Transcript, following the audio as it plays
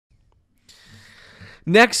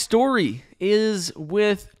Next story is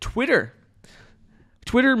with Twitter.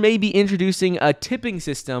 Twitter may be introducing a tipping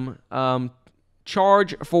system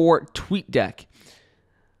charge for Tweetdeck.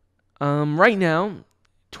 Right now,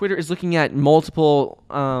 Twitter is looking at multiple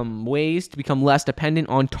ways to become less dependent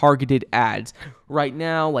on targeted ads. Right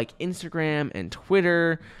now, like Instagram and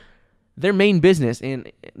Twitter, their main business,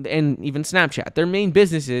 and even Snapchat, their main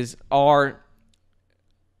businesses are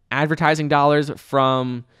advertising dollars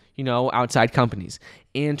from outside companies.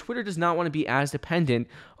 And Twitter does not want to be as dependent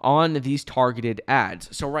on these targeted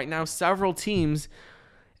ads. So right now, several teams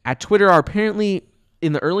at Twitter are apparently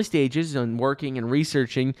in the early stages and working and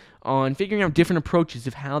researching on figuring out different approaches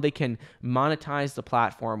of how they can monetize the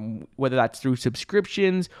platform, whether that's through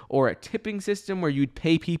subscriptions or a tipping system where you'd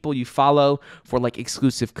pay people you follow for like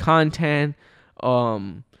exclusive content,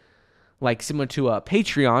 like similar to a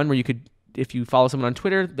Patreon where you could, if you follow someone on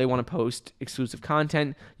Twitter, they want to post exclusive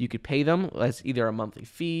content, you could pay them as either a monthly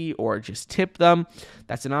fee or just tip them.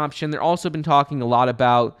 That's an option. They're also been talking a lot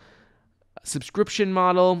about a subscription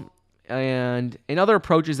model and other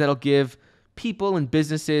approaches that'll give people and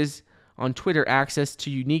businesses on Twitter access to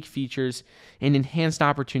unique features and enhanced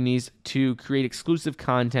opportunities to create exclusive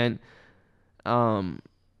content and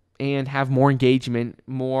have more engagement,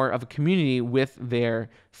 more of a community with their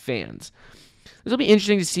fans. This will be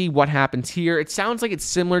interesting to see what happens here. It sounds like it's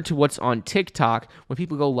similar to what's on TikTok. When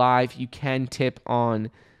people go live, you can tip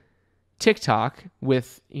on TikTok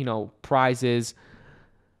with, prizes.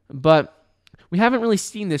 But we haven't really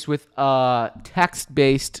seen this with a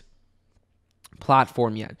text-based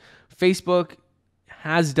platform yet. Facebook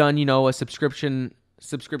has done, a subscription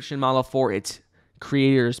model for its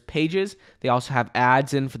creators' pages. They also have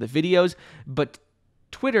ads in for the videos. But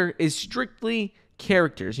Twitter is strictly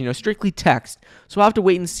characters, strictly text. So we'll have to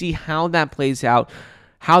wait and see how that plays out,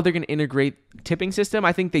 how they're going to integrate tipping system.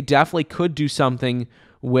 I think they definitely could do something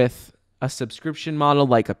with a subscription model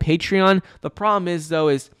like a Patreon. The problem is, though,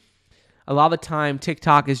 is a lot of the time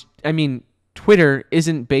Twitter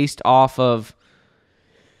isn't based off of,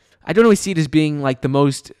 I don't always see it as being like the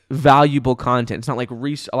most valuable content. It's not like a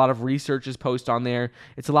lot of research is posted on there.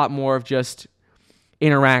 It's a lot more of just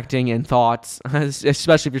interacting and thoughts,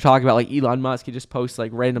 especially if you're talking about like Elon Musk. He just posts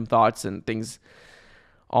like random thoughts and things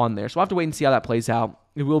on there. So we'll have to wait and see how that plays out.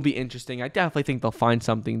 It will be interesting. I definitely think they'll find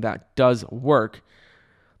something that does work.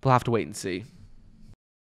 We'll have to wait and see.